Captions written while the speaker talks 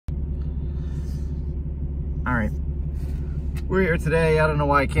All right, we're here today. I don't know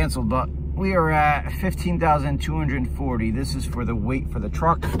why I canceled, but we are at 15,240. This is for the weight for the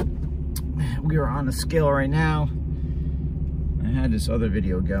truck. We are on the scale right now. I had this other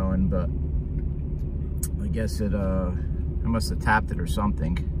video going, but I guess it I must have tapped it or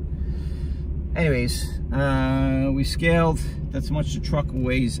something. Anyways, we scaled. That's how much the truck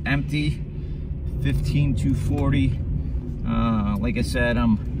weighs empty. 15,240. Like I said,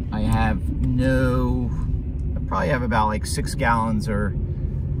 I probably have about like 6 gallons or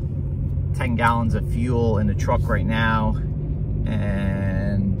 10 gallons of fuel in the truck right now,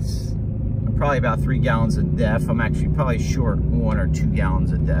 and I'm probably about 3 gallons of def. I'm actually probably short 1 or 2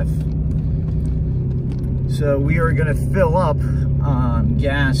 gallons of def. So we are gonna fill up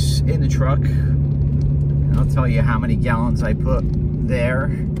gas in the truck. I'll tell you how many gallons I put there,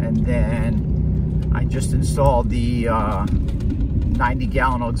 and then I just installed the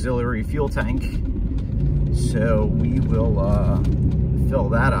 90-gallon auxiliary fuel tank. So we will fill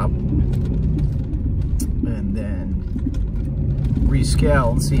that up and then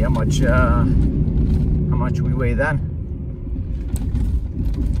rescale and see how much we weigh then.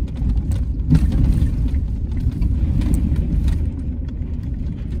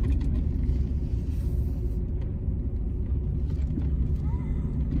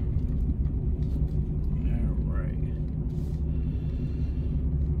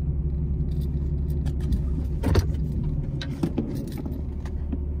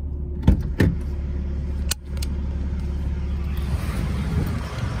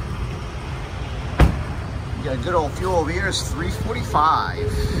 Got good old fuel over here is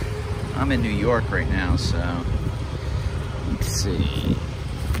 345. I'm in New York right now, so let's see.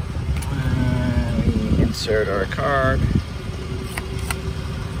 We insert our card.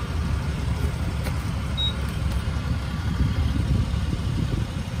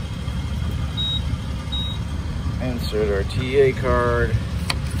 Insert our TA card.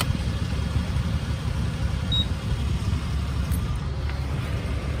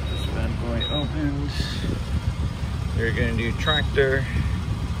 Spend point opened. We're gonna do tractor.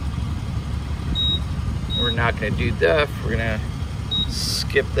 We're not gonna do def. We're gonna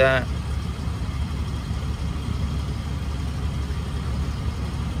skip that.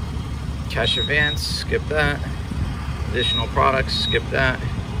 Cash advance, skip that. Additional products, skip that.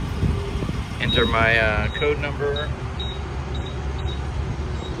 Enter my code number.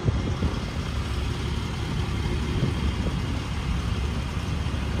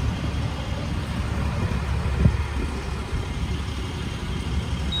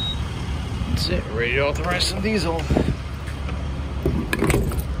 It, ready to authorize some diesel.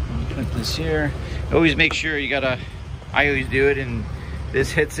 Put this here. Always make sure you gotta, I always do it, and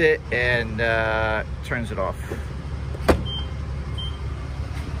this hits it and turns it off.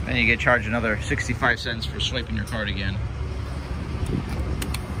 Then you get charged another 65 cents for swiping your card again.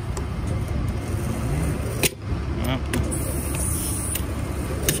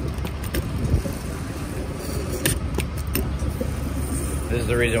 This is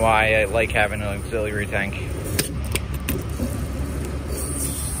the reason why I like having an auxiliary tank.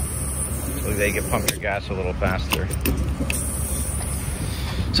 So they can pump your gas a little faster.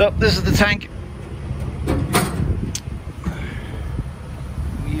 So this is the tank.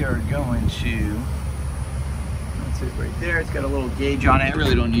 We are going to, that's it right there. It's got a little gauge on it. I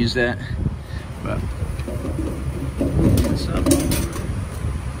really don't use that, but so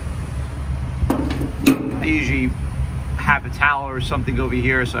I usually have a towel or something over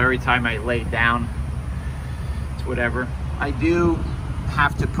here, so every time I lay it down, it's whatever. I do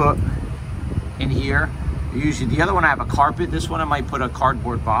have to put in here, usually the other one I have a carpet, this one I might put a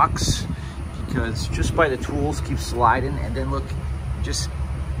cardboard box, because just by the tools keeps sliding, and then look, just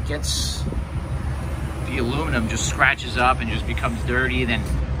gets, the aluminum just scratches up and just becomes dirty, then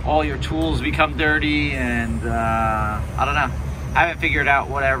all your tools become dirty, and I don't know, I haven't figured out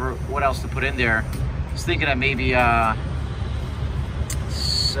what else to put in there. I was thinking of maybe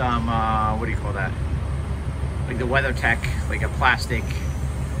some, what do you call that? Like the WeatherTech, like a plastic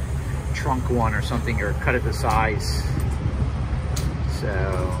trunk one or something, or cut it to size.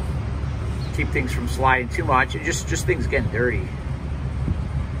 So keep things from sliding too much, and just things getting dirty.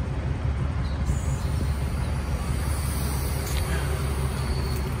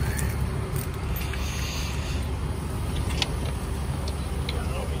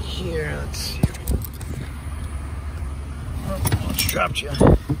 Over here, let's see. Dropped you. To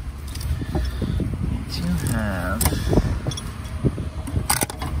have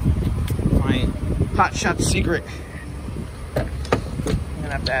my Hot Shot Secret. I'm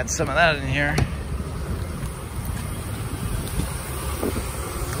gonna have to add some of that in here.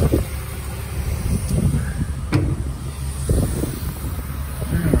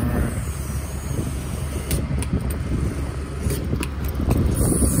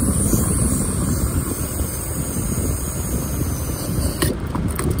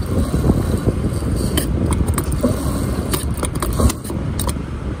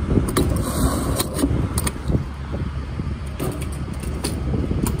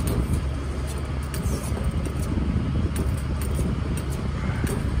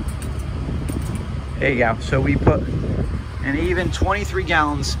 There you go. So we put an even 23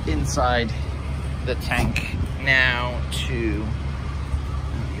 gallons inside the tank. Now to, you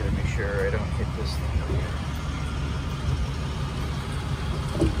gotta make sure I don't hit this thing over here.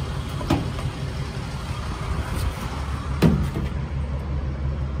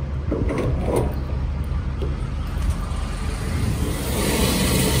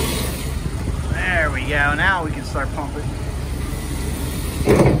 There we go. Now we can start pumping.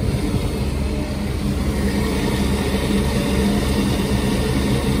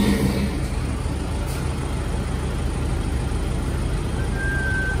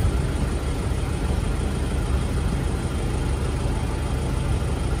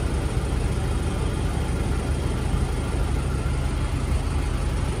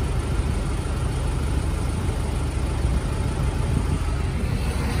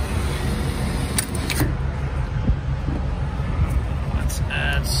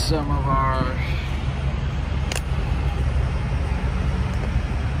 Some of our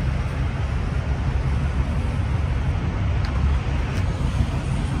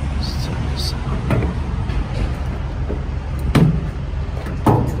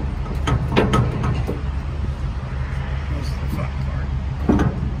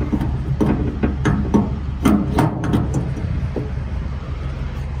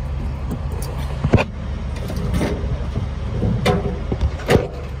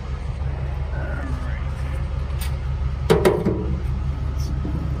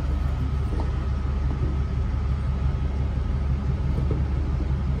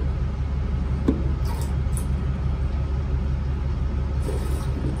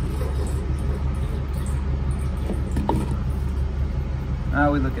how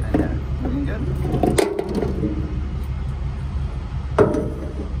are we looking at that? Looking good?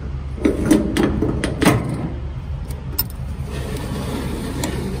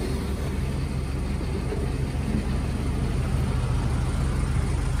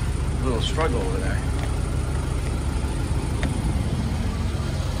 A little struggle over there.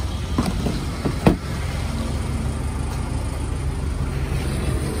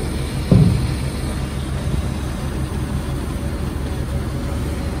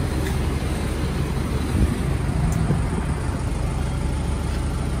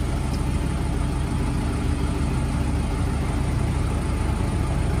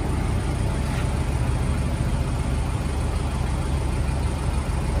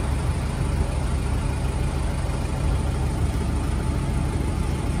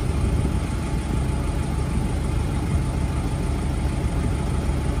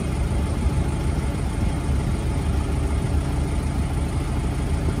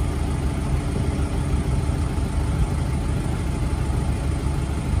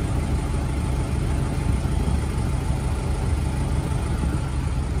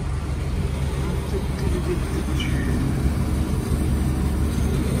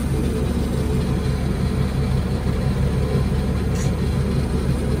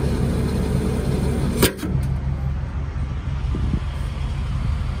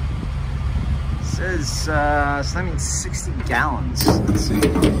 So that means 60 gallons. Let's see. I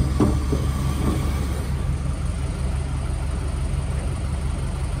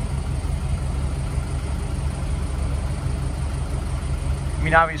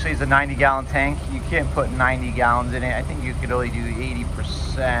mean, obviously it's a 90-gallon tank. You can't put 90 gallons in it. I think you could only do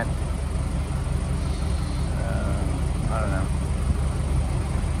 80%. I don't know.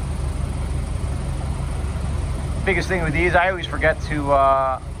 Biggest thing with these, I always forget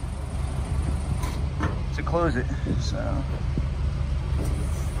to close it, so.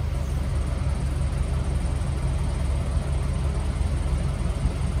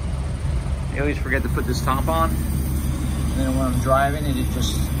 I always forget to put this top on, and then when I'm driving it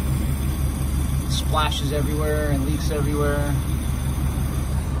just splashes everywhere and leaks everywhere.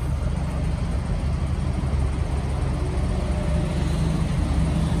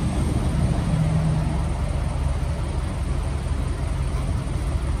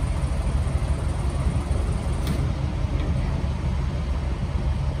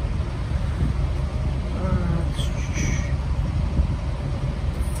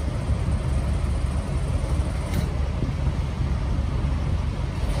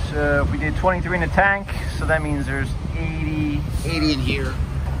 So if we did 23 in the tank, so that means there's 80 in here.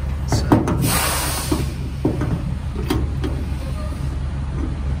 So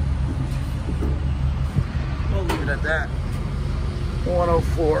we'll leave it at that.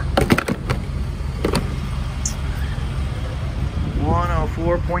 104.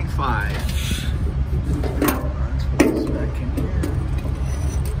 104.5. Let's put this back in here.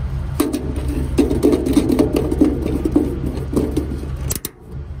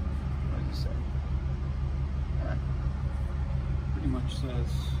 so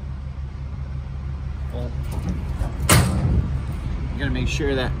it's full. You gotta make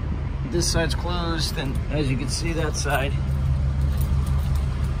sure that this side's closed, and as you can see, that side,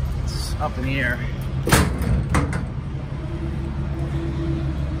 it's up in the air.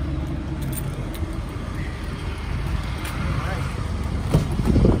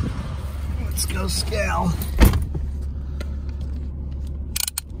 Let's go scale.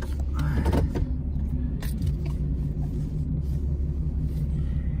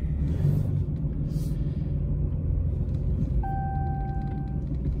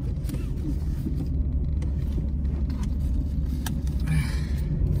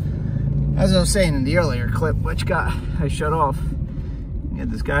 As I was saying in the earlier clip, which I shut off, yeah,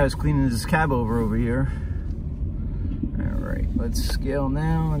 this guy was cleaning his cab over here. All right, let's scale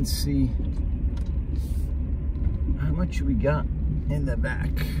now and see how much we got in the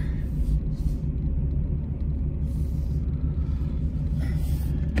back.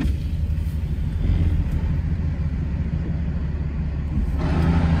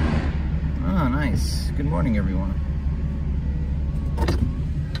 Oh, nice. Good morning, everyone.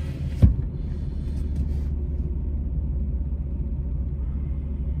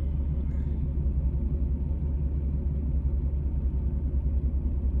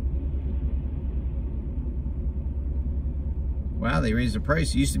 Wow, they raised the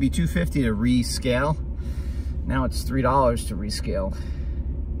price. It used to be $2.50 to rescale. Now it's $3 to rescale.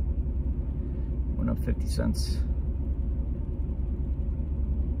 Went up 50 cents.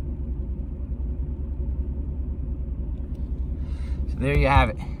 So there you have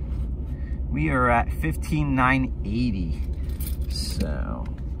it. We are at $15,980. So,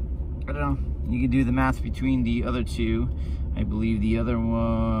 I don't know. You can do the math between the other two. I believe the other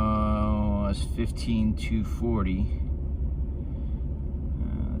one was $15,240.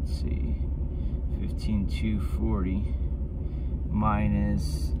 Let's see, 15,240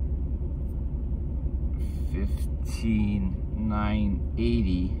 minus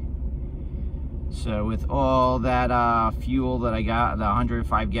 15,980. So with all that fuel that I got, the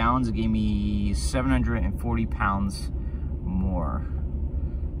 105 gallons, it gave me 740 pounds more.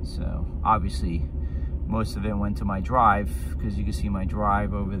 So obviously most of it went to my drive, because you can see my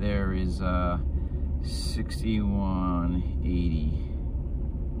drive over there is 6180.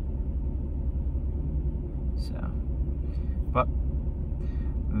 So, but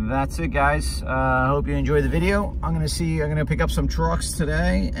that's it, guys. I hope you enjoyed the video. I'm gonna pick up some trucks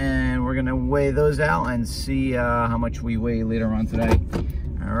today, and we're gonna weigh those out and see how much we weigh later on today.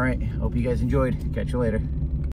 All right, hope you guys enjoyed. Catch you later.